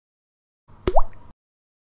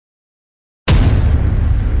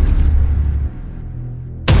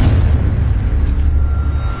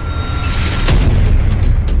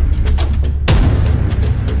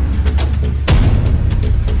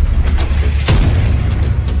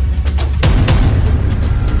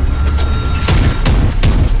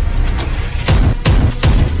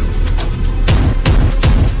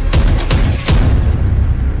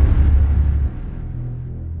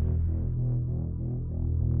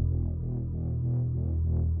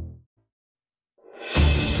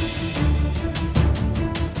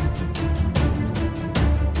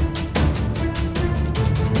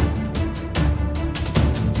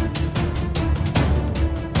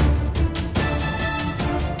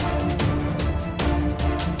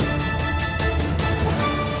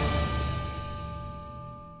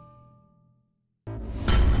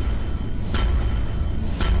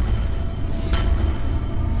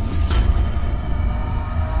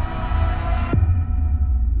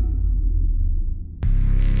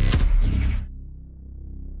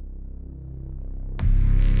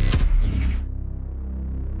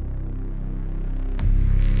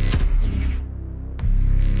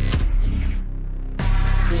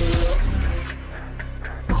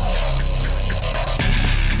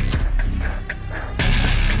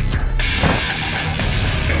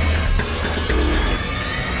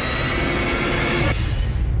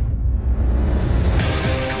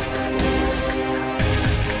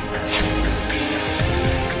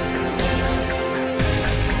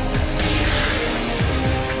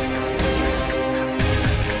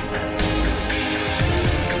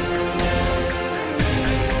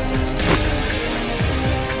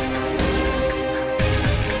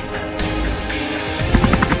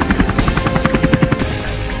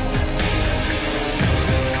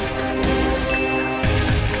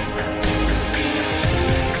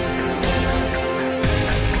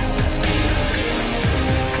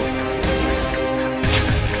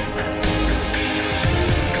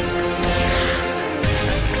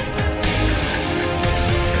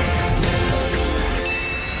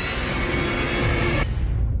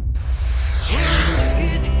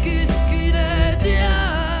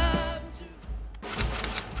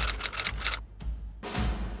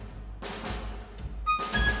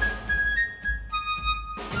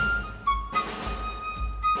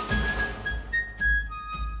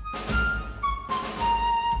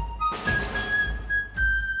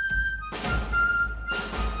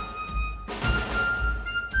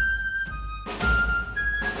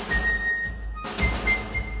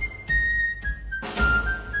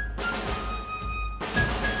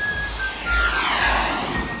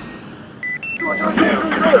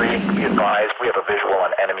2-3, be advised, we have a visual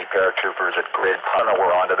on enemy paratroopers at grid. Tunnel,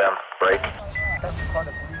 we're onto them. Break.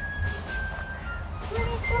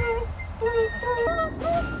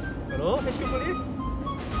 Hello, HQ police?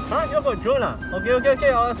 Huh? You got drone ah?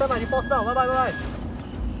 Okay. I'll send my reports now. Bye.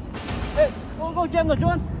 Hey, go jam the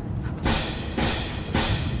drone.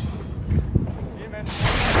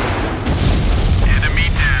 Enemy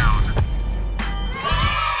down.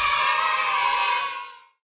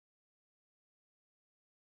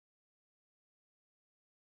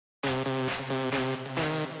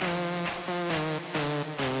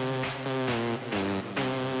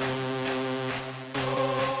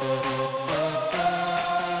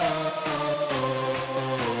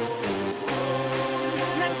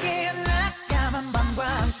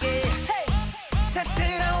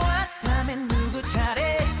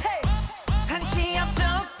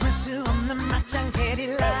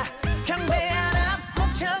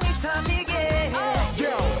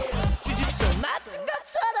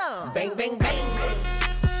 Bang bang bang.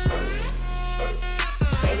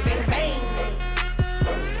 Bang bang bang.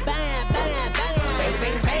 Bang bang bang. Bang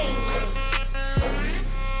bang bang.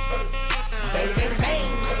 Bang bang bang.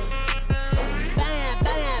 Bang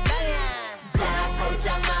bang bang. 자 꼼짝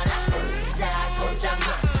마라. 자 꼼짝 마.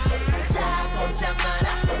 자 꼼짝 마라.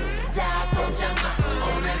 자 꼼짝 마.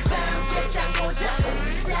 오늘 밤 끝장 보자.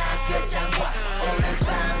 자 끝장 봐. 오늘 밤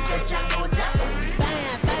끝장 보자.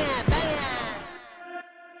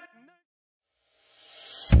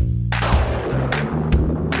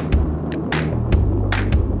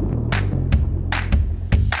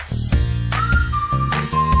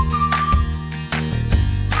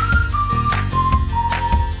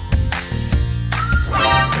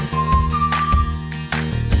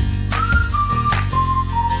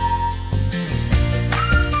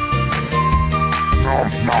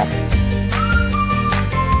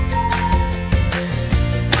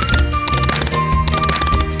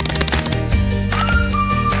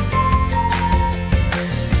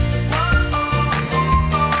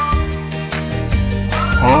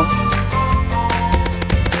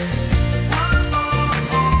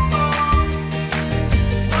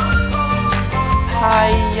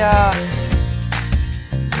 Hiya.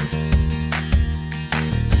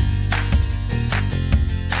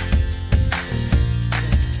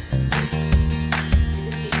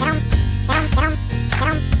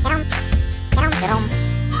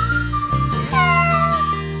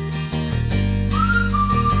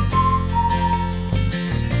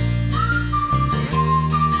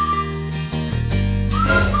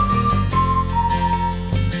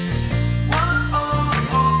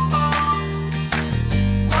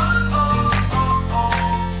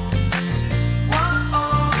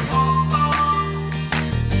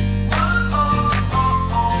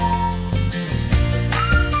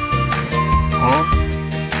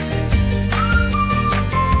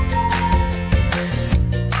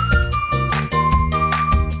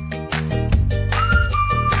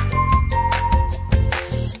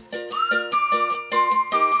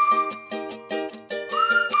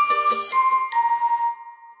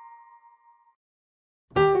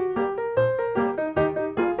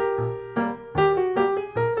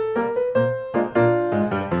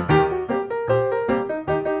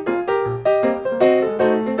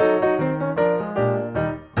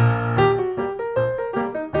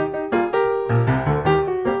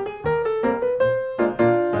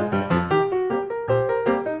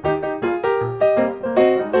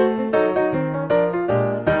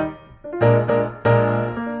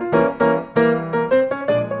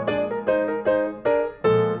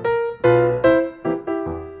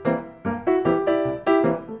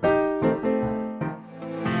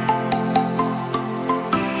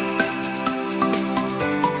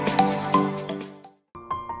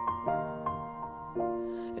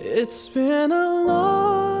 It's been a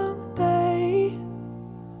long day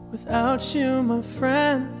without you, my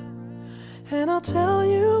friend, and I'll tell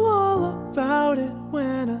you all about it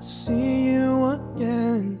when I see you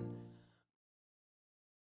again.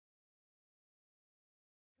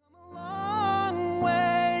 Come a long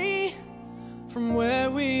way from where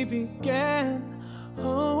we began.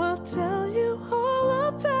 Oh, I'll tell you all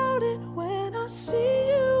about it when I see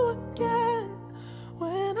you again.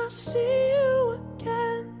 When I see you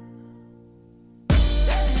again.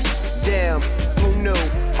 Damn, who knew?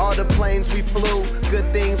 All the planes we flew,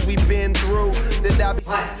 good things we've been through. Did I I'll be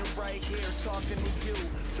standing right here talking to you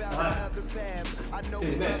about another path. I know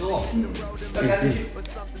we love to hit the road and laugh, but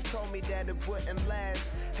something told me that it wouldn't last.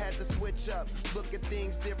 Had to switch up, look at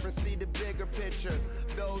things different, see the bigger picture.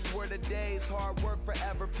 Those were the days, hard work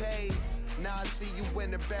forever pays. Now I see you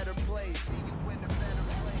in a better place. See you in a better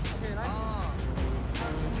place. How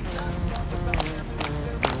can we not talk about family when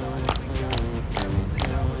feelings all that we got? Everything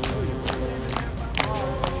I went through, you were standing there by my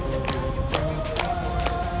side. And now you give me what I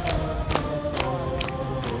want.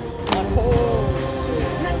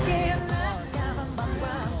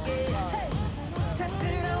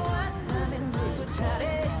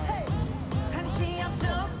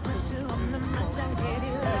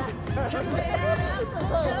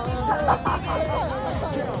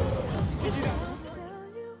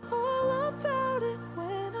 All about it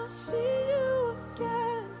when I see you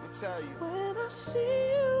again. Tell you. When I see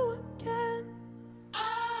you again.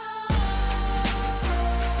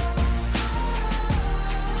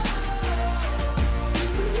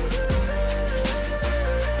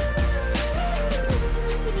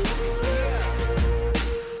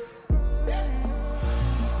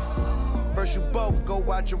 First you both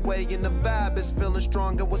go out your way and the vibe is feeling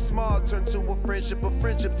strong. And what's small turn to a friendship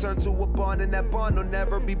turn to a bond. And that bond will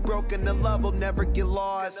never be broken, the love will never get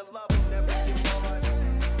lost.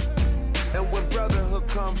 And when brotherhood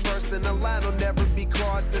come first, then the line will never be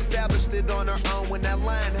crossed. Established it on our own when that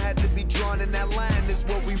line had to be drawn. And that line is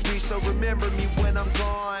what we reach, so remember me when I'm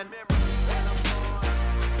gone.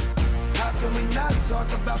 How can we not talk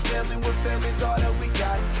about family when family's all that we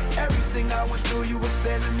got? Everything I went through, you were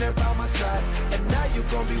standing there by my side. And now you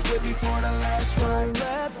gon' be with me for the last ride.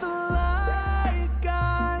 Let the